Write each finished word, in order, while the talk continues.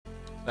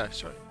No,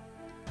 sorry.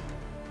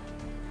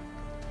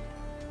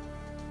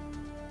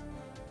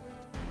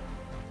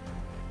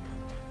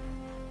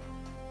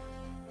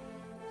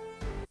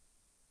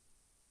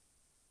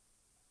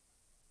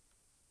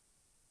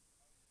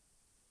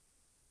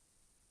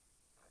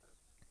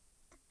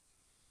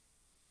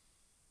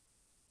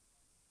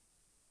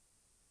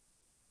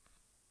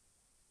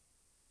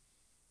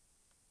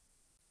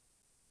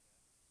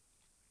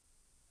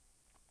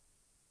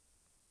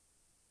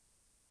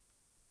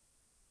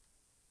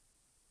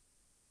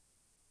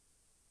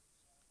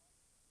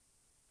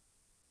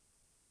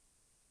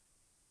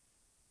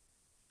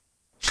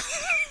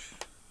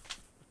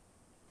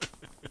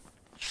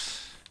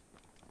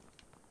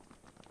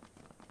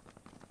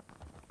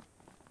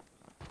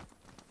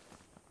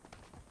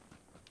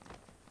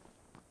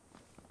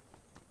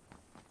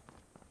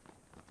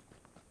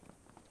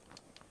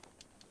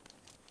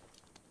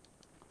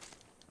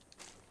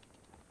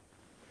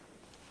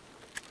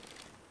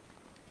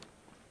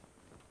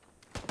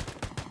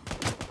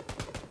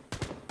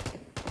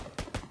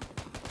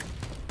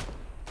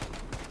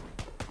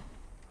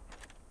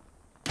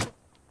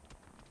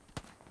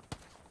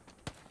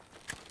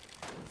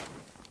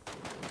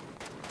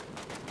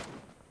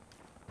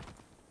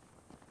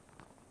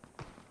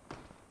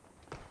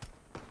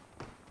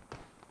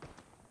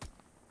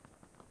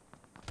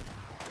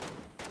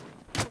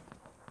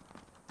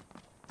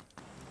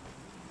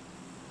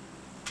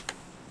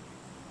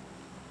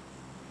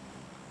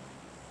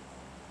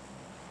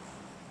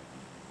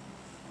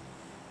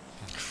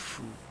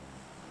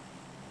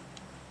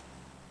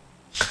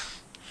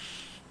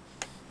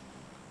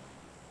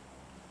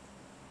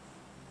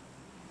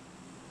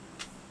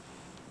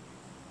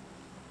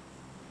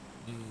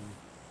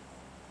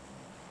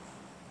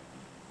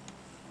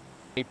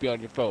 Be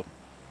on your phone.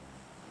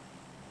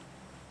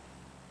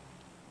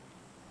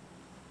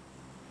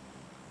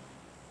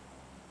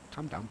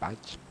 Calm down,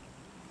 Badge.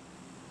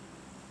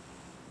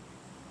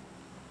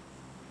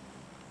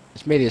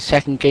 It's made it the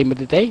second game of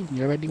the day, and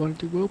you already want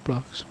to do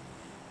Roblox.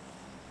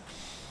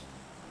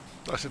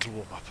 Nice little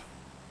warm up.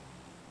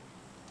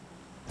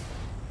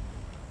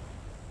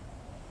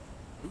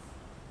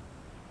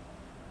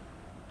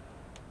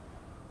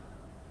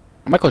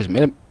 I might go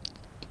to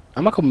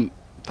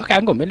I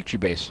can go military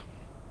base.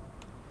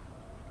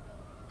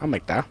 I'll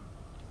make that.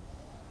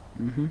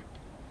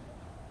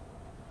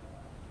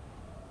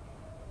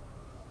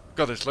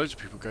 God, there's loads of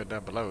people going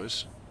down below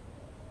us.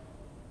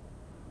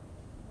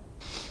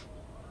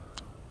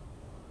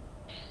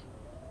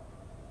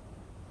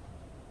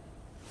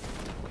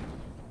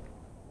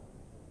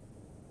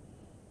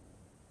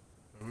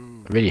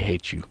 Ooh. I really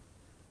hate you.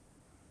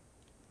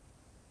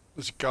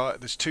 There's a guy.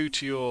 There's two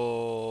to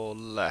your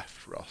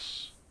left,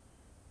 Ross.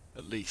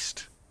 At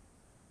least.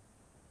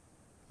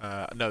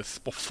 No,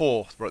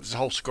 four. Right, there's a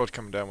whole squad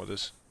coming down with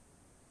us.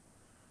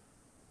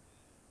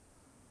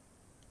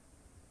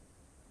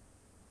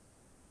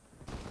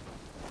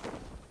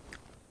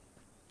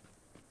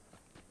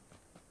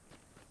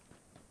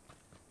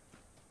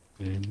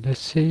 In the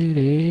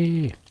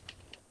city.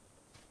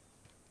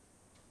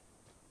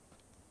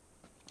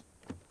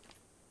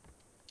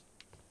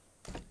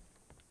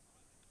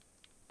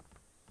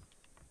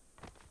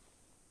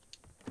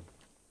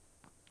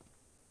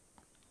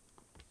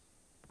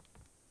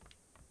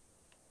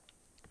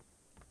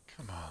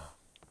 Come on.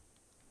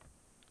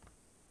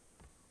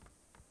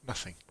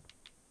 Nothing.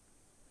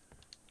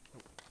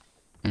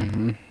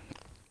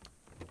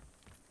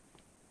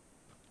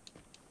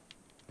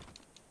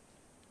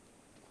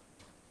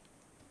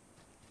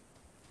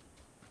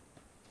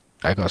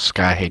 I got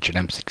Sky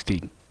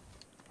H&M16.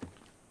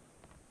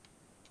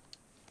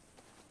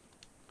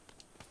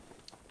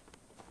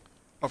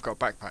 I've got a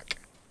backpack.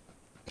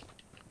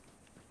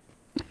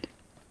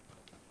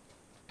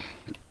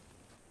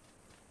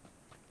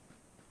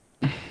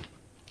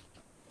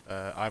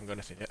 I haven't got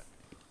anything yet.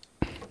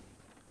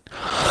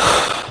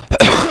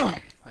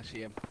 I see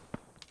him.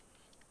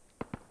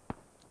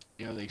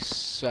 You know, they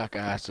suck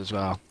ass as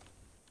well.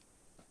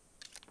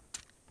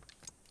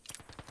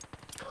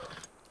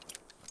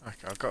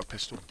 Okay, I've got a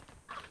pistol.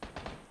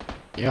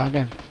 Yeah,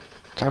 again.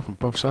 Attack from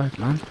both sides,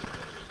 man.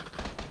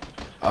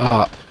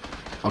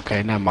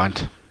 Okay, never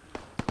mind.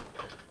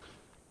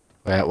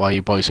 Wait, while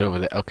you boys over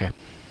there, okay.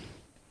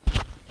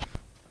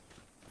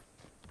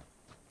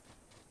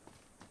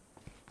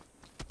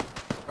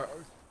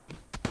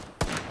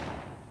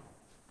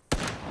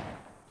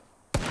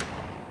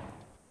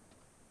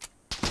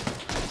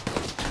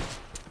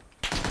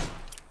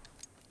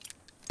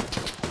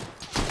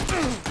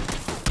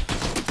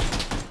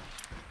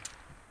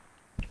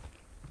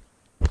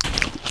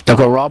 They've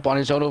got Rob on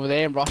his own over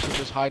there, and Ross is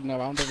just hiding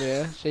around over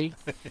there, see?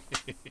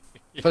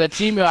 For the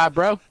team you are,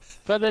 bro.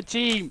 For the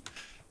team!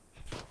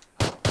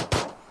 Oh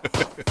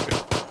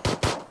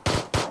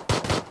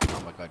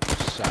my god, you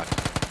suck.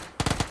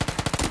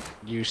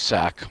 You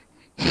suck.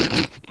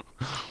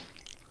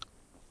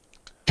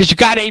 Cause you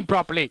can't aim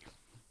properly!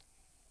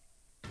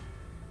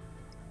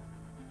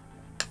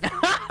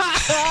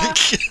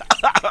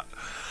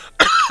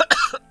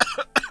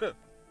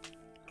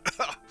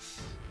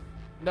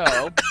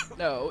 No,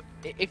 no.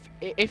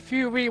 If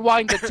you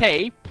rewind the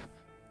tape,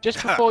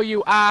 just before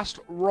you asked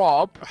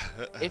Rob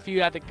if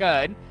you had a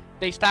gun,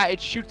 they started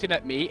shooting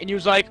at me, and you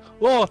was like,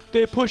 "Oh,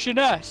 they're pushing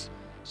us."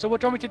 So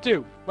what do you want me to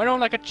do? Run on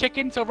like a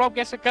chicken till Rob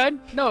gets a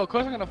gun? No, of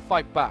course I'm gonna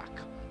fight back.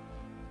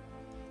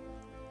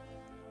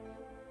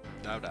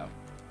 No, no.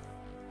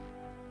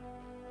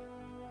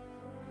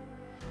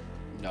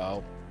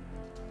 No.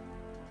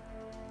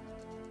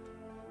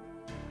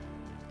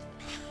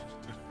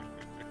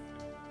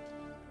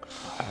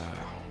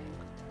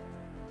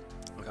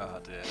 Oh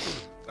dear.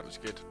 That was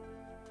good.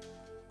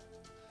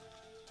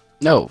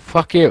 No,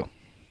 fuck you.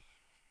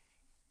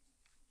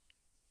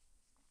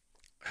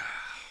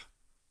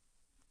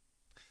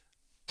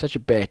 Such a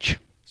bitch.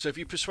 So have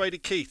you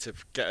persuaded Key to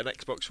get an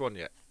Xbox One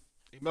yet?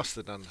 He must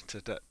have done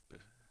today.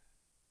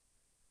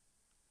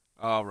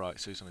 Oh, right,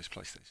 so he's on his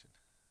PlayStation.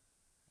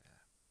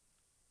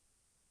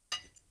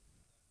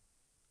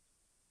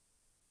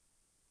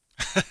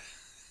 Yeah.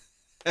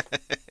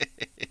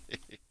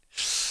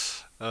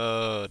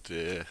 Oh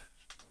dear.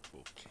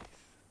 Poor Keith.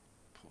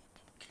 Poor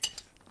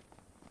Keith.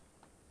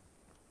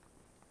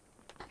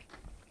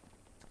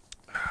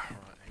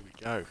 Right, here we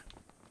go.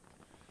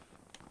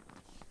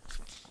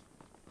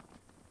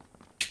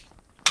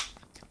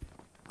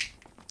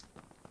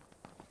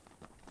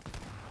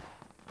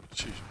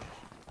 Excuse me.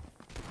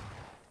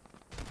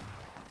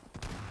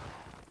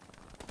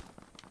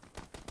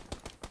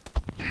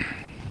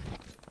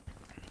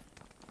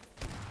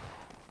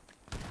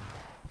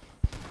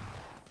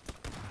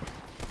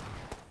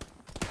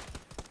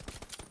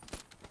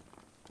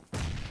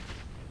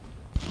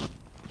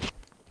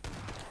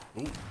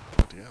 Ooh,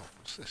 bloody hell,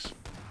 what's this?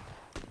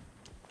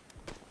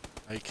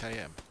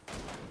 AKM.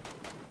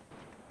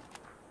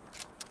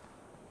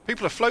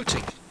 People are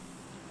floating.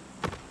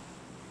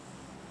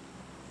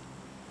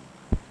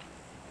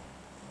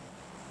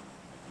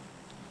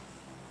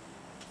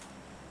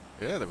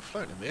 Yeah, they were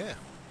floating in the air.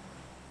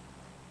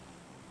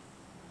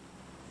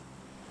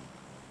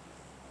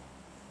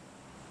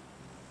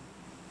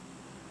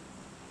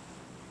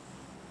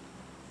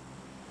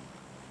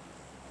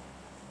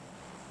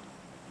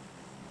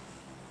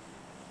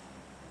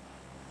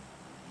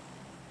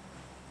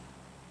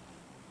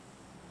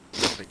 I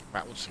think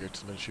Matt wants to go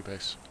to the military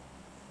base.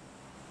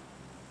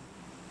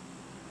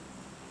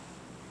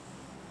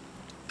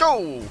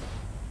 Go!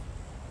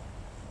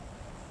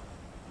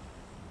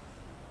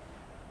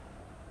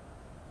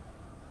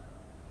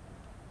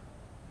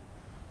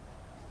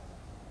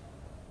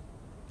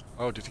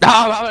 Oh, did you? No,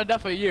 I'm having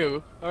enough of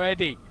you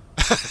already.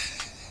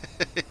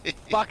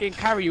 Fucking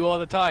carry you all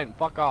the time.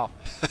 Fuck off.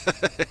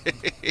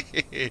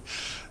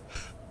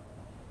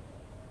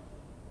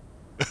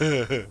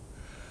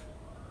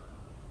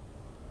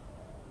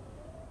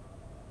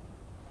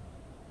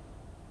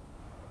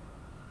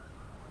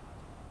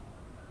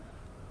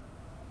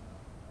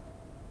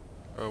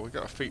 Oh, we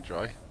got our feet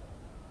dry.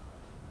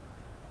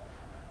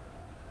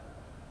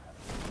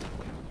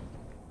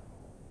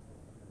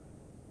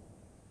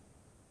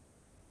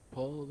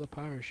 Pull the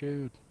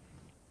parachute.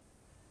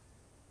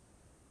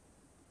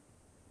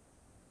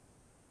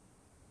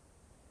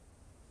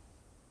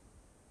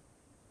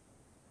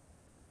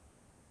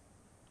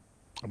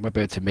 I'm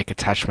about to make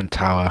attachment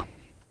tower.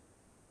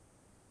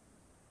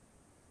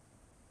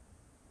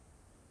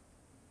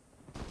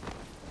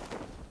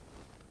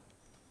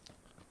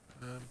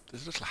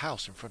 There's a little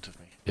house in front of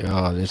me.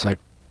 Yeah, there's like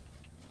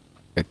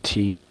a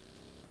T.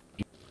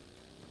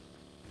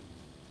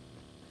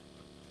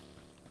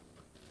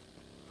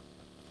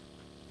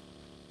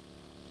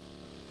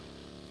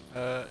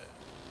 I'm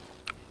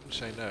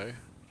say no.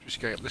 Just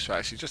going up this way.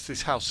 Actually, just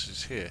this house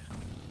is here.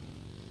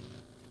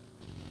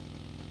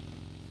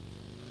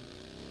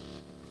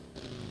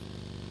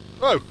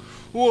 Oh!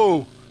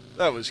 Whoa!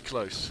 That was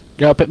close.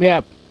 Yo, pick me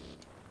up.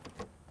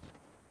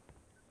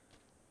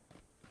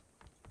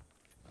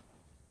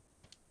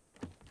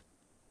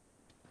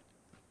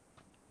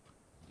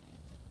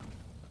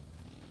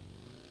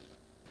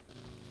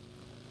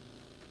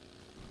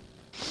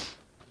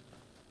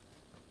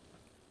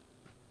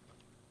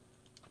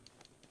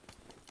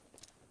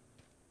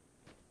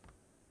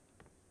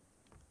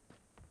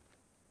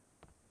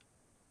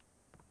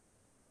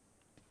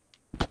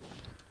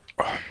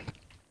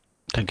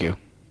 Thank you.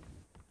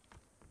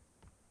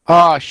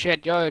 Oh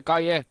shit, yo,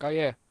 guy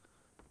here.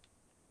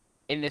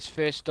 In this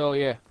first door,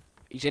 yeah.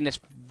 He's in this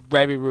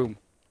very room.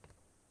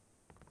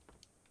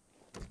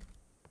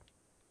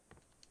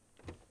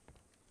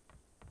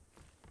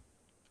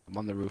 I'm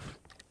on the roof.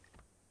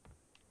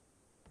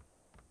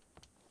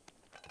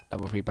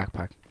 Double free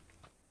backpack.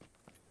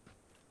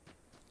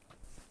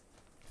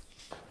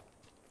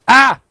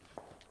 Ah!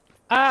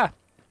 Ah!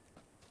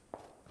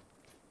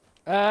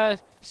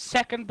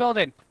 Second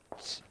building.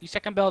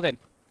 Second building.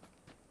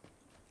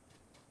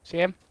 See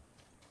him?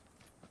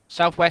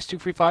 Southwest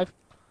 235.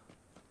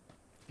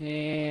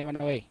 Yeah, run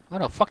away. Oh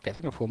no, fuck that.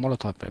 I'm gonna throw a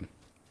Molotov at him.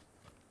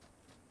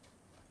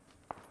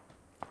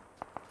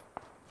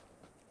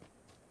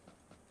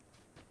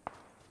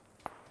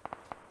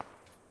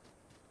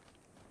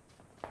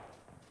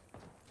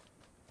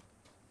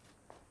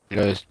 You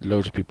know, there's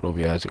loads of people over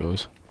here as it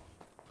goes.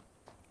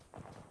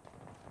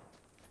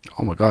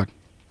 Oh my god.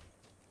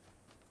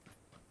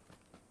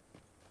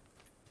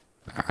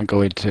 I'm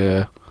going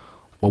to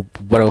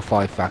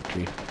 105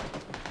 factory.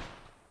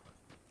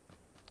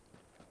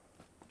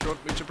 Do you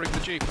want me to bring the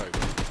Jeep over?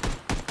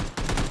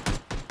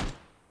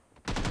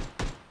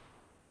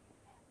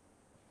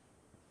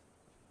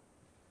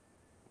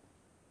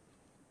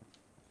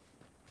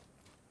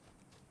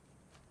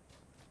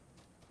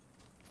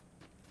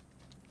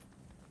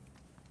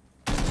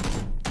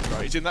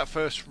 Right, he's in that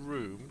first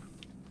room.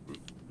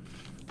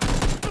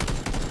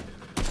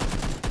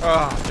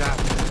 Ah,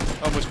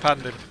 damn. Almost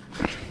panned him.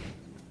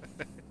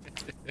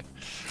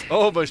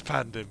 Almost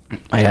panned him.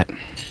 Oh yeah.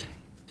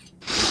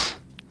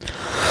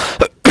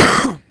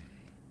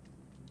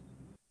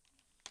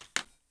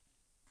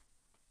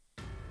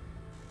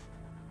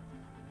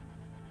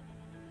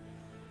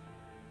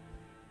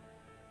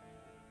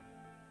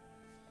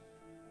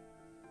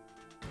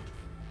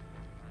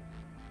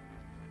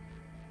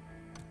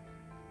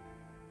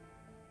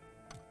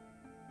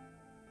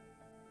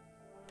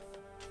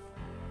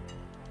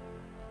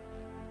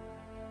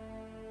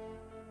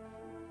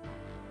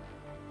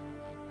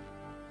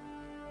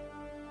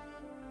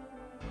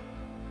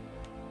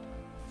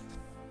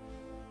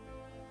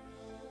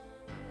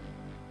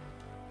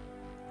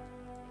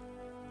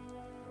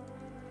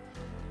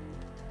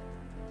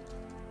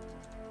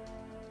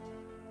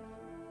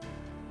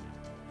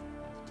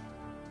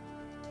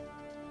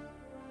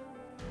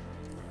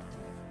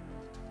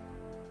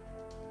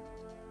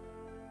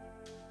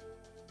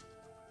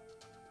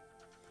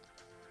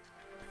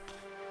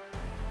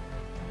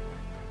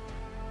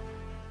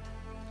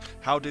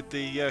 How did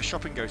the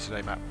shopping go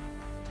today, Matt?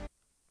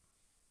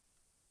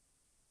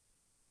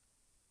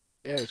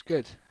 Yeah, it was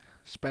good.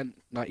 Spent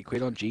 90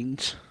 quid on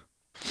jeans.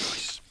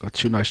 Nice. Got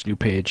 2 nice new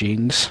pair of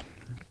jeans.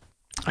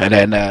 And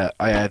then I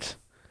had...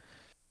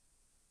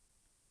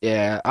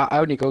 Yeah, I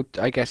only go...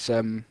 I guess,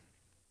 I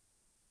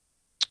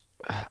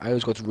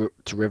always go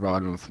to River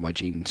Island for my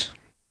jeans.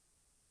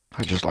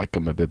 I just like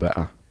them a bit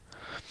better.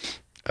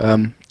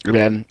 And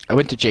then I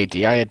went to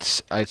JD.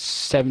 I had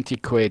 70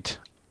 quid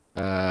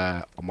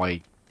on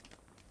my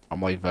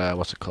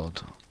what's it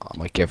called? On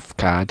my gift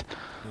card.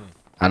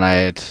 And I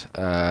had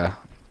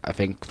I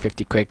think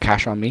 50 quid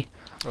cash on me.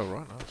 Oh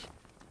right, nice.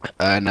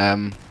 And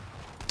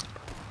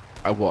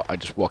I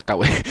just walked that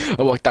way.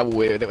 I walked that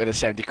way with a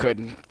 70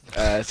 quid,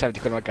 70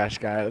 quid on my cash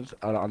card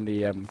on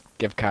the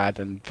gift card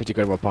and 50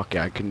 quid in my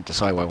pocket. I couldn't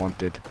decide what I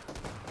wanted.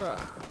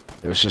 Ah.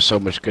 There was just so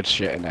much good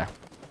shit in there.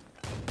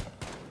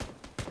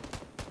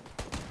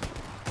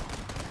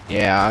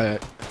 Yeah,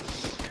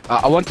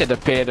 I wanted a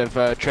pair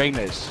of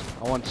trainers.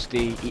 I wanted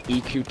the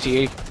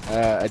EQT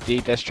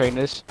Adidas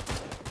trainers,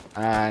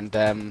 and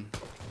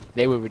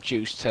they were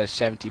reduced to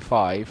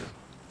 75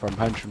 from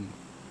 100.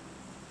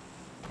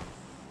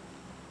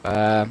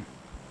 The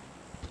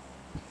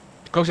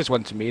closest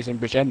one to me is in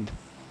Bridgend.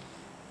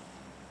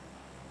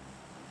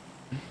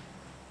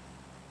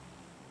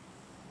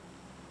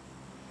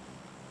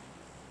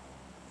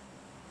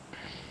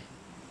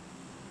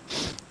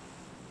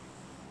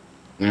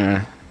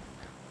 Yeah.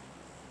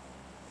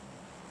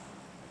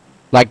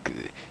 Like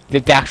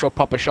the actual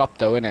proper shop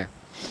though, innit?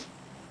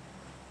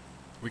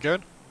 We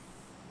good?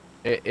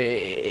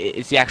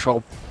 It's the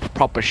actual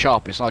proper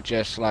shop. It's not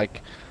just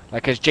like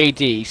as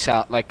JD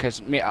sell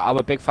cause me, I'm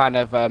a big fan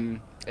of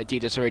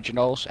Adidas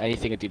Originals.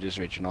 Anything Adidas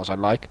Originals I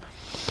like.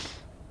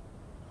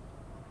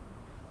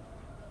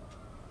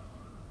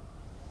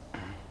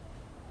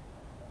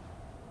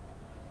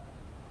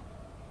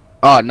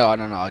 Oh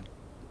no.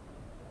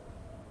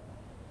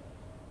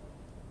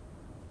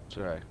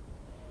 Sorry.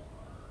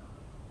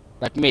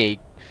 Like me,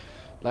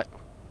 like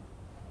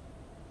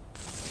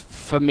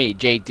for me,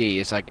 JD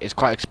is it's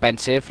quite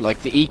expensive.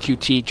 Like the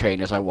EQT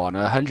trainers I want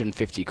are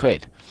 150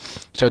 quid.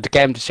 So to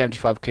get them to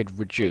 75 quid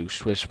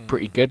reduced was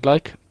pretty good,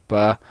 like.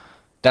 But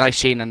then I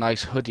seen a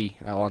nice hoodie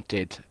I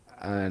wanted,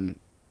 and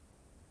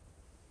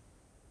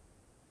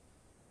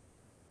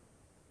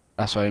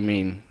that's what I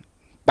mean.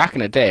 Back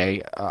in the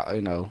day,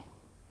 you know,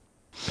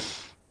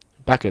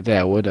 back in the day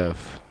I would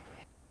have.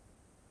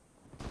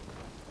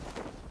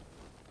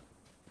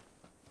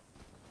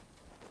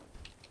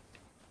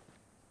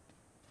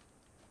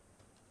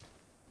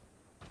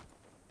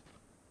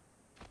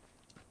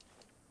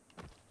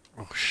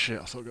 Oh shit,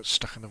 I thought I got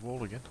stuck in the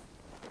wall again.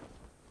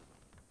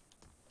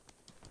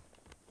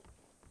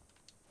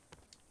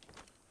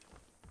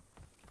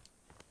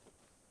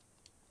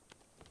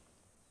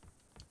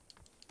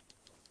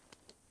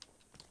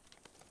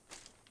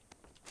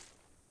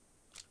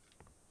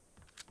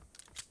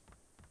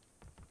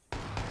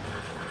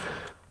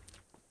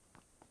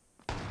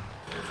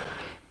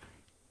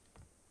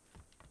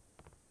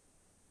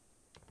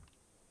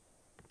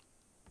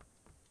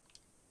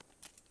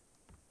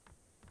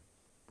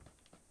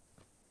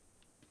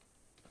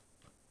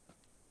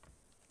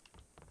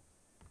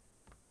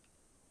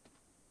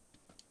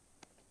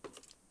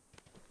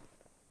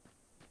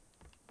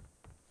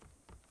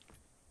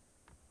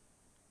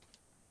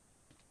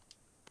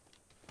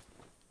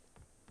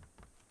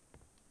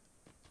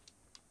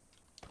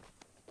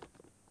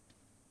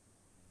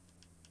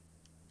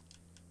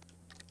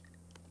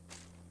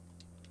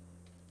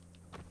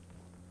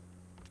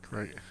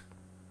 Great.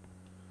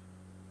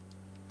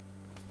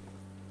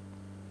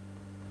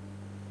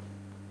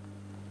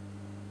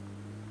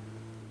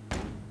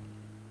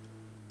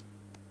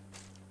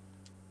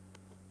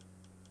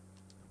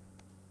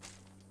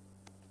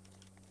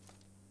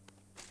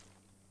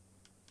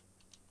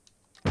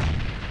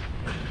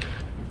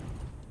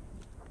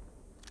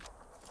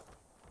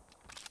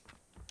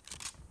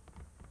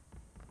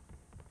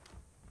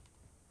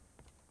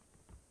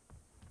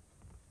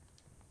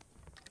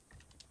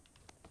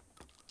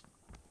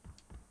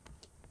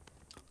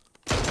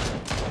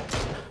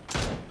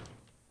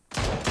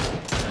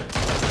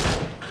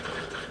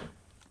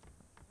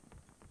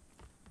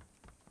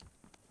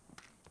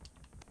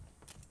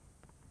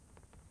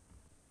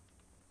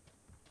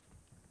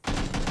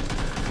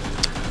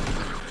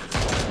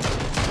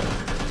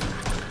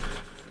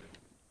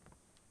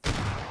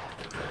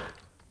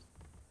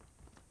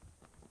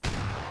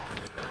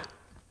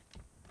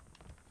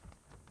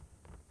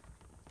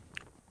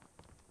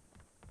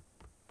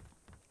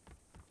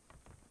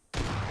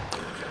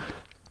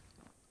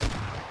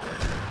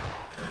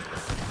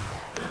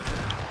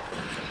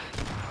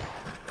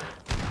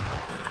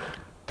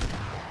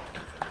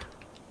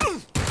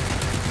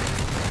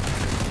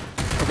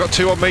 I've got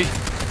 2 on me.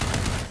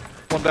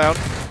 1 down.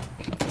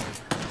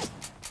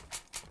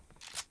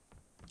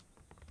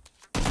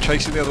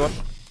 Chasing the other one.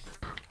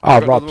 Oh,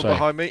 Got Rob, another one sorry.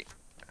 behind me.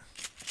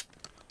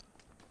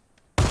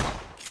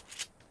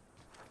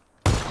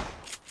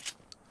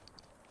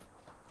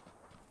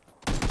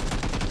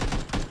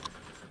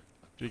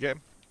 Do you get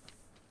him?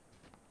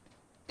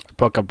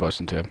 Broke a bus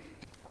into him.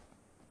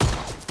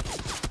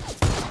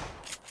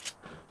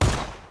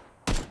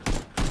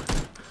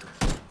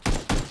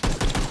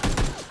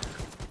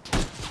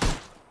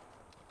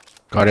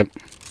 Got him.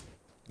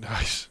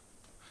 Nice.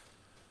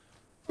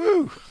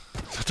 Woo!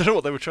 I don't know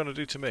what they were trying to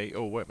do to me.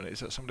 Oh, wait a minute.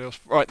 Is that somebody else?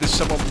 Right, there's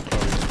someone.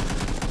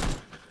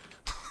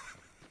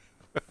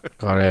 Oh.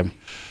 Got him.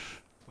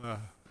 Wow.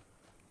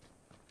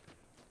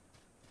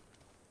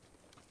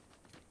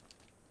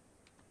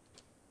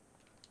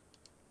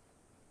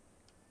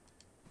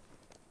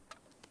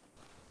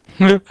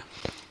 Hmm.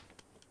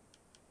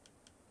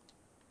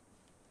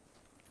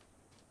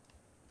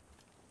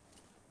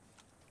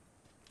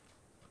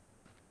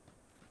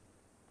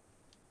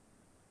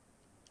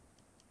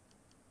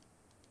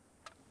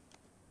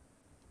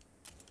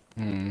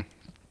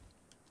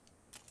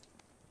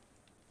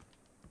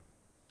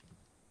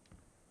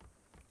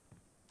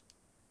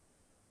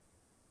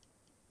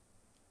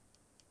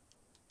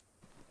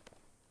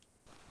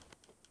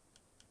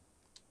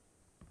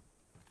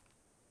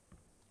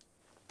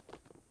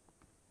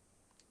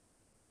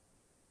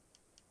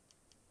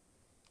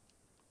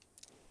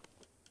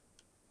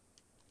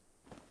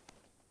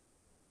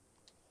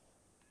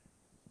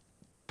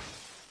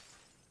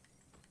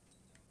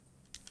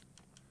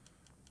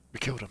 We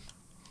killed him.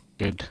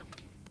 Good.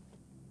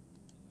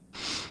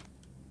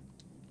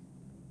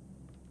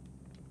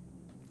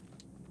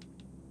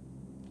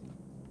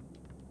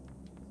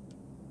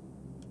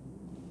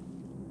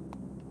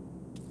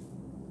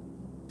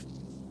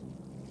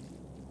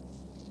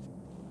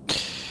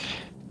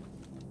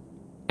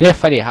 They're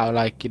funny how,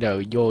 like, you know,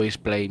 you always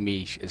blame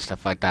me and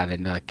stuff like that,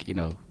 and, like, you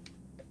know,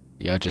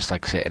 you're just,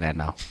 like, sitting there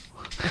now.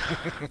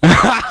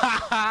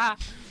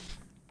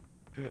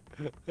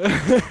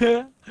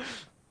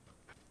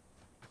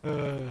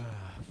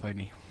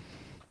 Funny.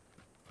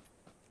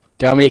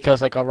 Do you know how many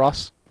kills I got,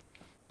 Ross?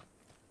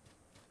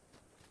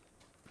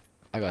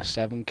 I got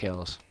 7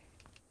 kills.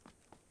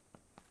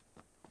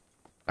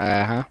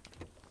 Uh-huh.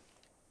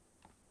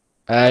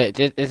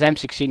 There's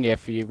M16 here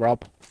for you,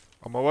 Rob.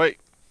 On my way.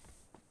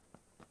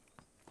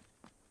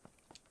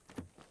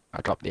 I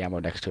dropped the ammo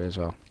next to it as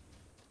well.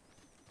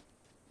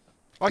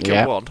 I killed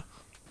Yeah. 1.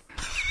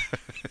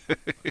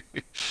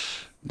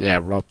 Yeah,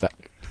 Rob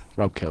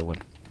killed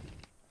one.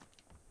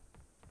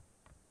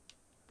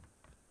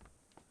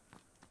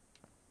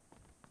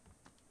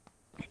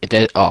 It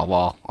did. Oh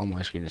well, on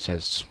my screen it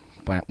says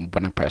when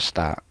I press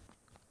start,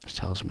 it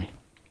tells me.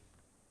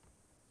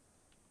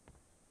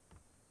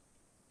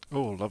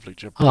 Oh, lovely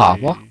job. Ah,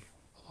 what?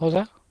 What was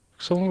that?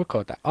 Someone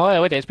record that. Oh, yeah,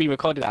 wait, it's been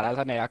recorded that,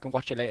 hasn't it? I can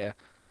watch it later.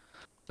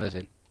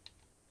 Listen.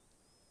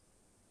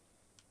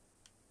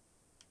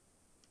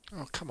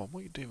 Oh, come on,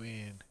 what are you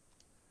doing?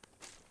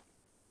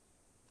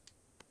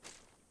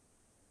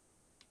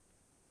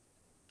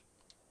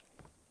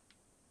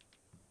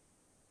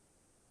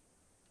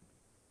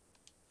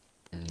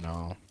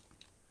 No.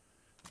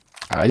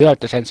 I do like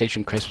the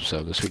Sensation Crisps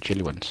though, the sweet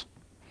chili ones.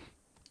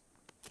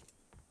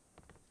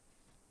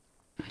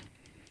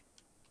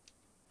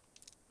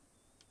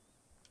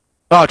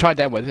 Oh, I tried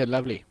them ones, they're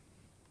lovely.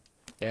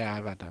 Yeah,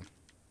 I've had them.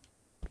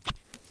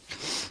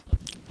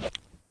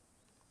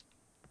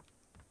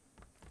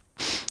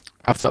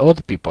 After all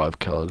the people I've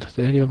killed,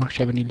 did anyone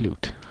actually have any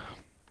loot?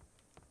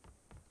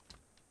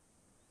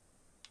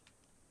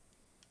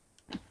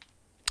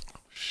 Oh,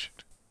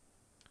 shit.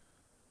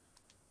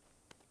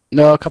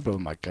 No, a couple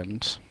of my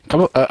guns.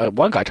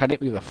 One guy tried to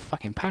hit me with a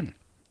fucking pan.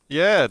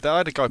 Yeah, I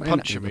had a guy Man,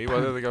 punching that was me a while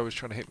the pan. other guy was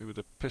trying to hit me with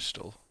a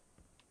pistol.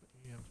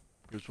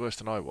 He was worse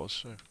than I was,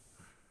 so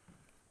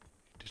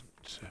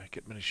didn't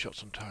get many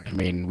shots on target. I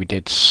mean, we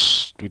did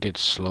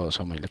slaughter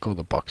so many. Look at all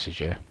the boxes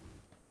here.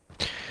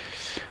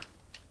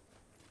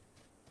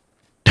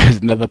 There's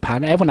another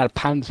pan. Everyone had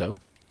pans though.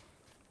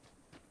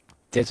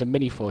 There's a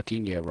mini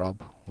 14-year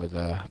Rob with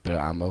a bit of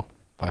ammo,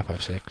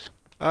 5.56.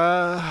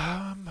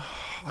 I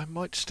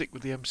might stick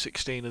with the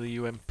M16 and the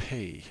UMP.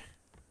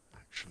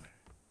 Actually,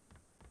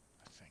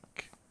 I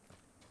think.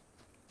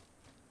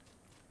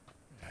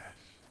 Yeah.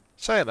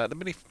 Saying that, the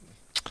mini.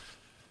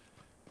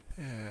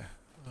 Yeah.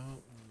 Well,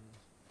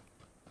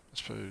 I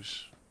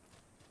suppose.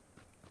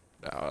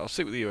 No, I'll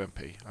stick with the UMP.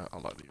 I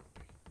like the UMP.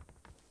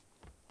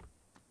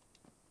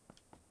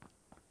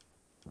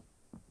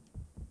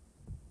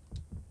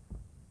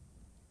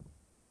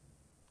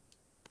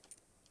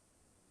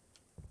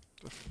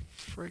 The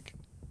frig.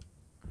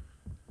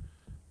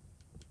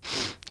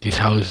 These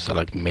houses are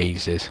like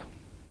mazes.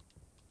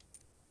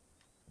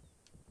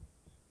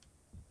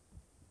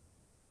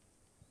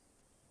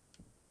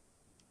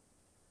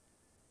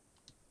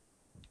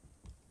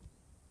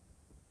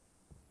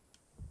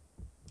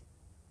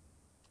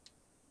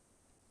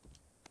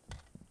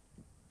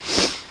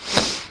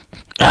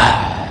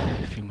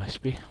 If you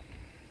must be.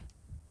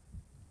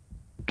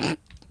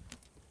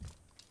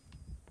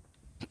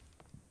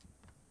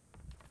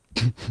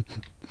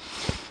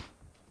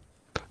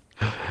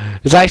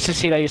 It's nice to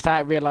see that you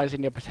start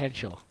realizing your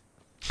potential.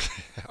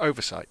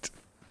 Oversight.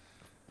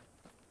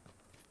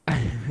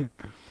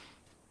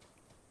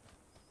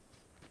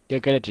 You're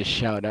gonna just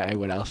shout at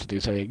everyone else to do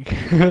something.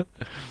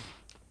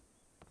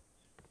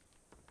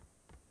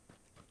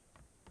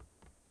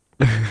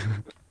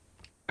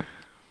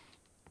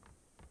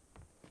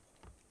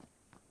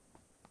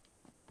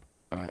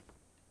 Alright.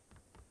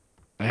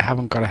 I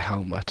haven't got a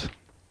helmet.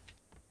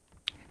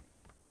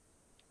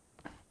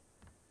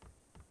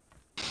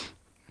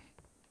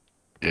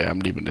 Yeah, I'm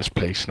leaving this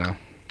place now.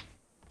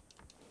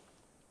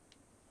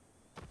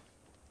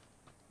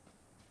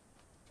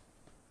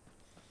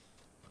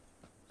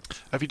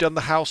 Have you done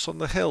the house on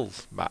the hill,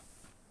 Matt?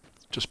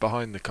 Just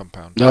behind the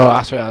compound? No,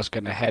 that's where I was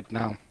gonna head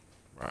now.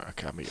 Right,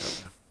 okay, I'll meet you up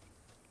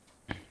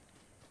there.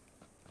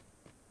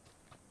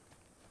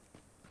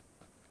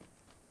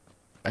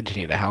 I just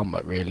need a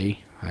helmet,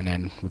 really, and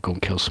then we're gonna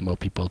kill some more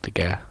people to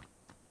get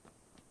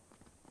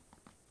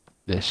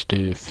this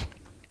stuff.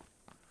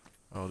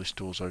 Oh, this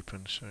door's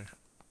open, so...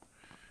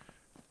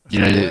 You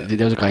know,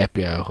 there was a guy up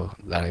here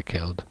that I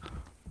killed.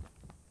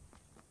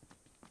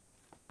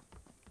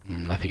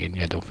 Nothing in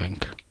here, I don't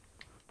think.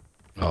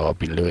 Oh, I've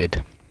been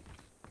looted.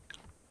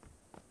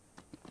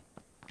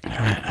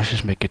 Alright, let's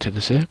just make it to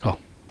the circle.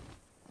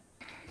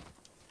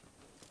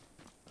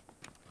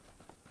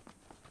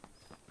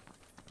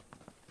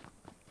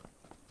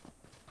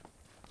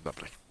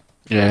 Lovely.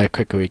 Yeah,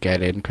 quicker we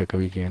get in, quicker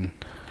we can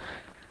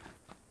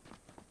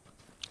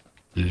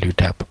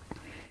loot up.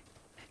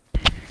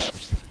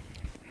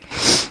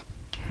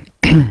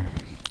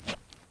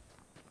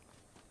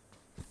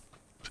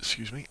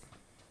 Excuse me.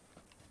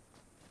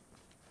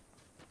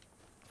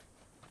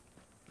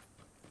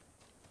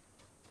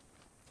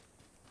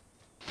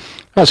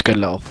 That's a good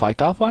little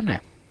fight off, wasn't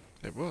it?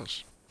 It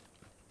was.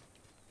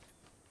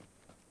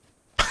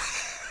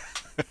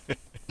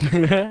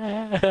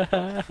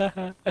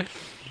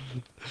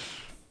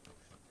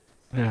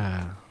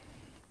 Yeah.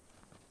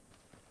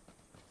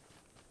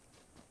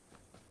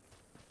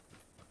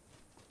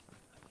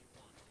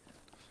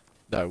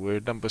 No, we're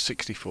number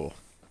 64.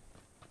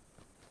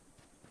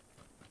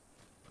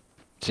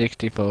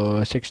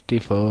 64,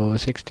 64,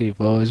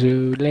 64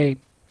 Zoo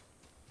Lane.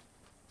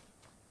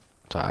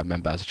 So I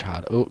remember as a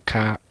child. Oh,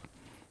 cat.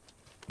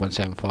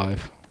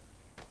 175.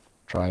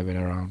 Driving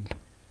around.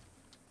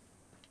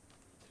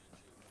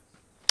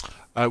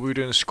 We were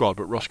doing a squad,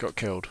 but Ross got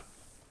killed.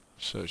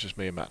 So it's just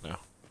me and Matt now.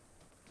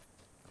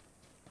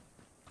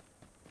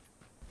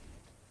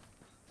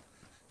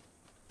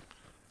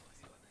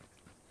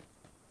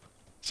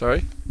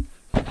 Sorry?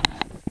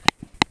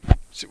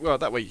 So, well,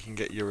 that way you can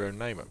get your own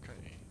name up, can't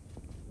you?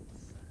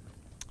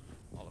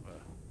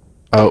 Oliver.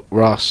 Oh,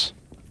 Ross.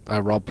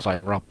 Rob, sorry,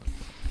 Rob.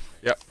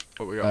 Yep,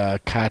 what we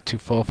got? Cat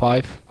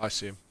 245. I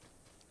see him.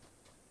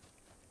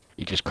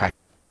 He just cracked.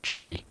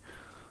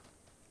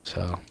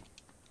 So.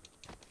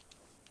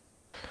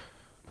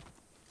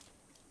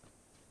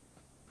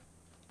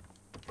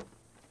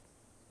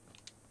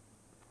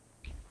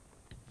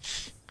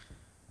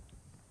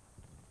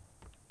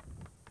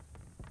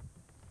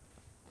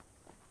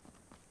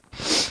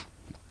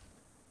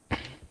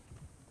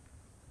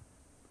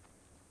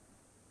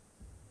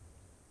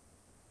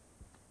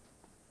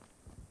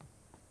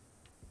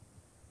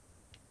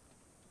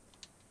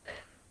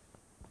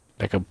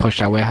 They can push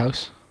that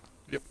warehouse.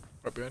 Yep,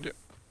 right behind you.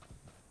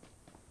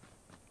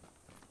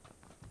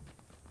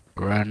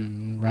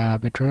 Run,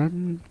 rabbit,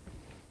 run.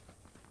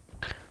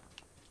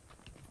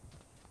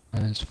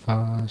 As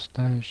fast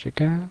as you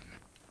can.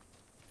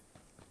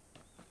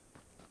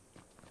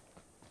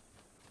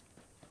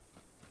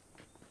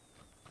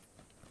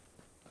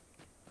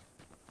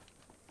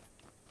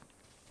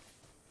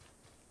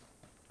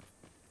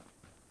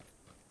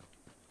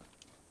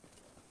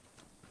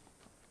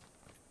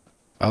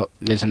 Oh,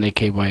 there's an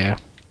AK by here.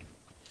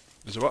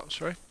 There's a what?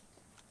 Sorry?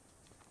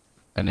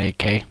 An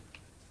AK.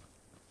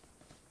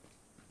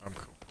 I'm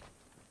cool.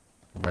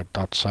 Red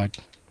dot side.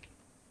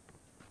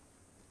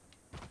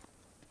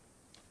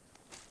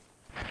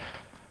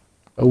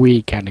 A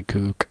wee kind of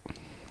cook.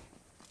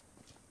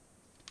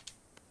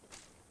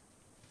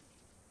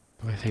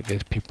 I think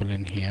there's people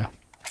in here.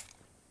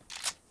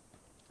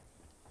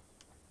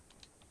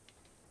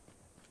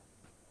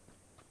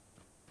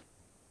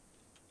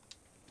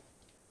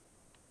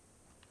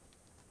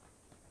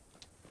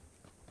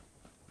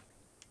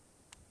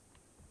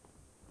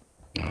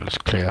 Oh, it's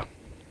clear.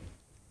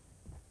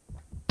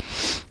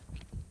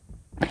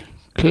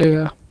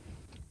 Clear.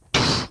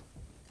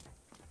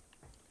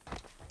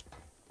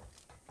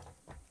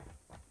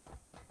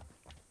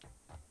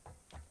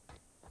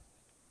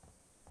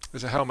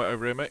 There's a helmet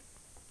over here, mate.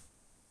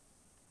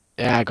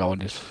 Yeah, I got one.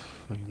 This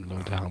fucking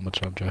load of helmets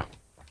on Joe.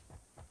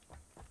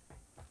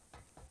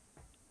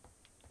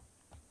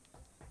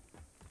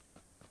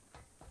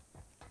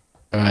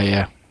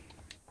 Yeah.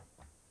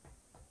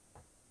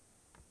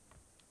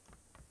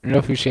 I don't know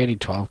if you see any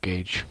 12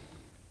 gauge.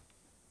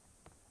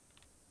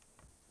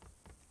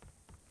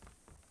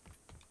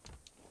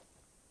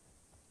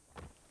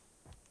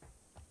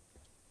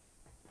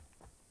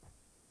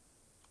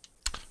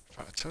 In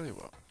fact, I tell you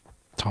what.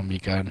 Tommy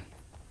gun.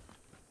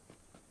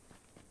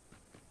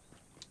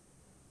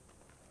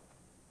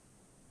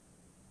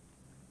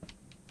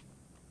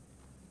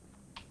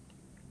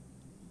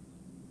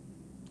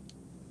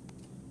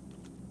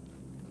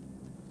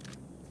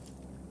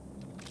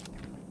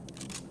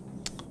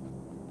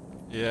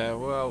 Yeah,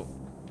 well,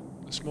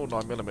 a small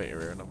 9mm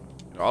here, and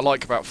I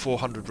like about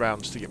 400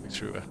 rounds to get me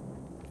through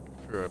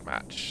a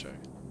match. So,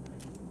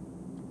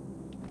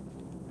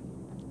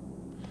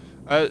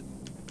 oh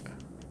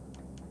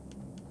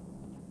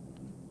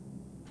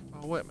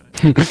wait a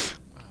minute.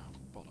 Oh,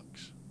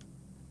 bollocks.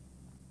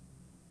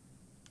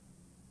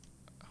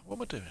 What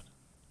am I doing?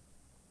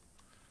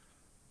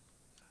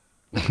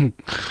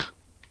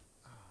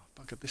 Oh,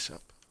 buggered this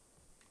up.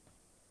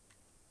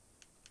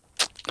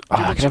 Oh,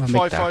 Do you I want can some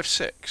never make that.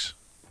 5.56?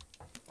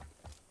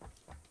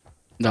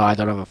 No, I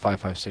don't have a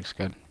 5.56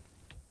 gun.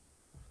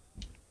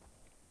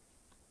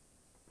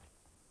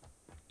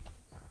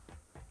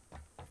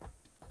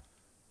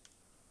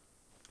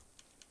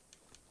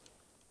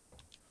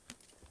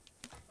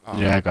 Oh.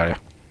 Yeah, I got it.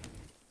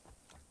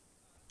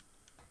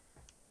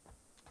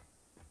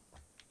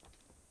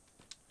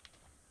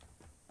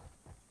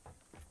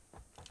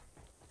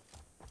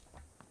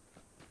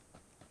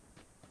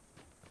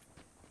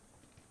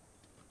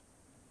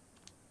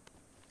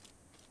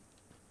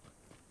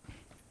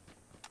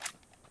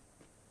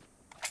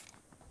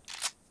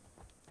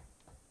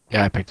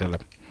 Yeah, I picked it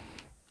up.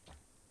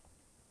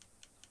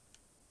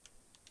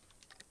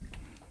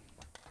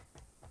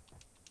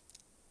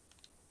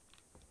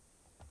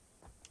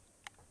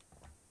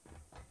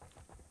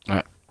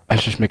 Alright,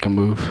 let's just make a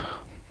move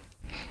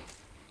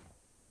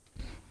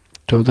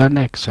to the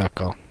next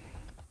circle.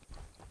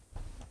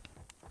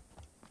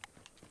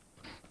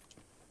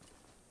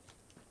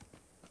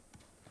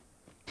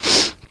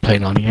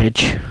 Playing on the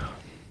edge.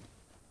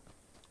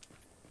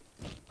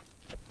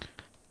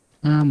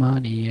 I'm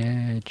on the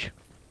edge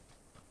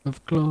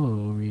of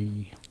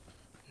glory.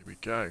 Here we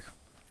go.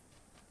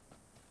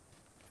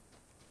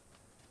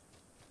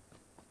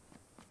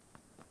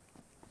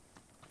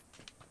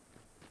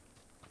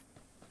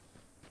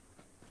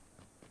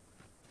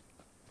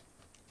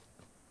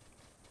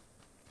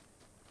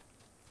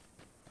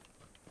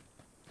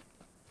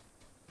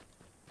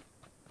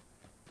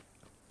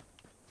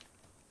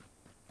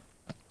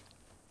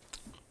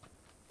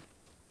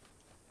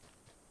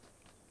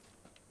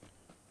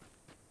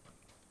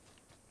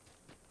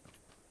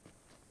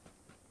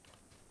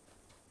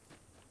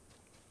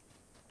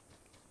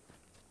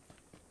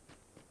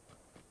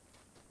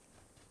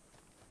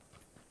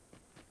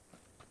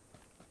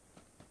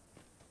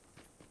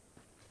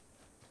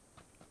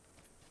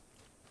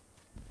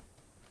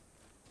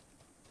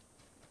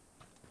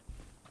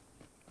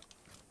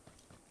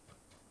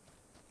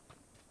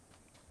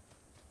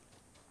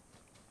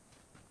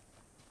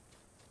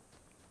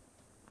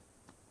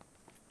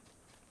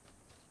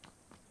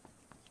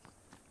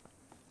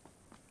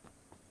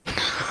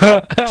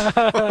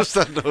 What's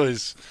that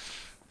noise?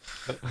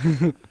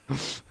 The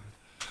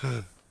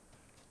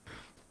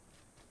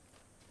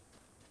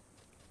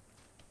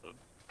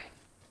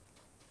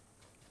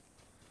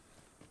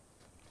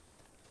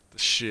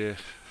sheer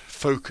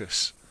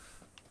focus.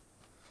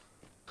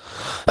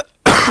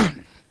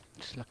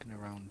 Just looking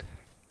around.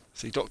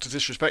 See, Dr.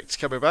 Disrespect's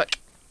coming back.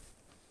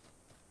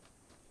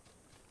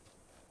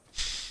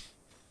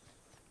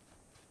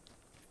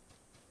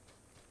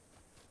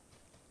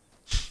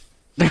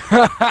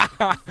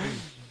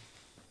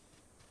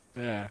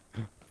 Yeah.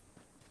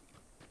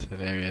 It's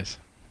hilarious.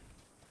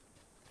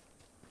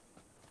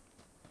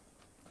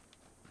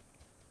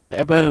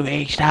 The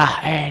movie's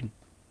starting.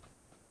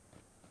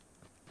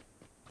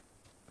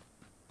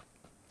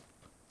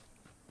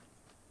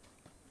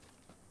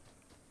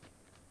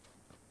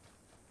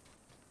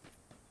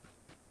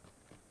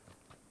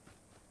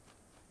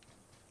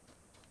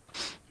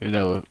 You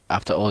know,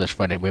 after all this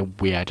running,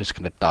 we are just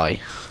gonna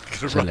die.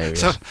 It's hilarious.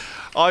 So,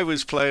 I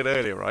was playing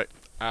earlier, right?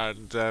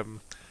 And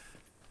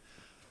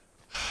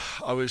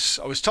I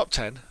was top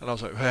 10, and I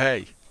was like,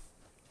 hey.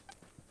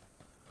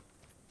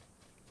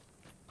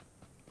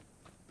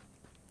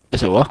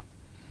 Is it what?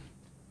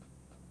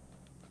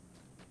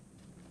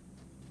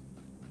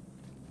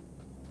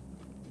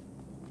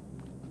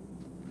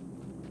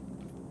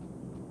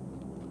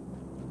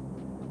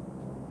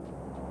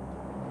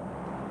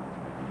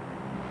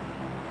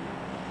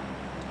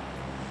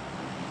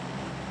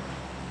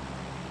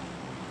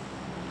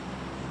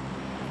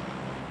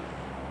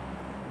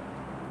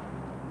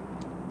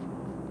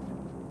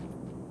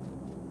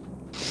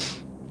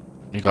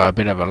 You got a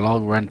bit of a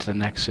long run to the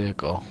next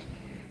circle.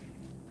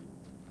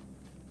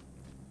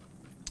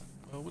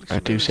 Well, I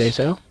do say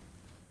so.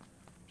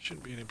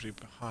 Shouldn't be anybody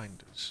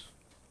behind us.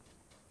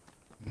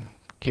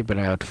 Keep an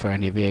eye out for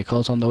any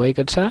vehicles on the way,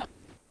 good sir.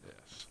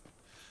 Yes.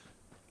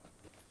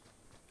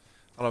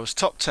 And I was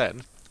top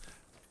 10,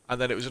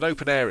 and then it was an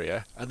open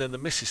area, and then the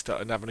missus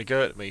started having a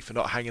go at me for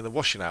not hanging the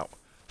washing out.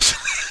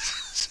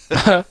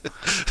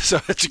 So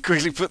I had to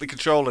quickly put the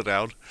controller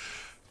down,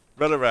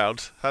 run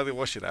around, hang the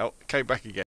washing out, came back again.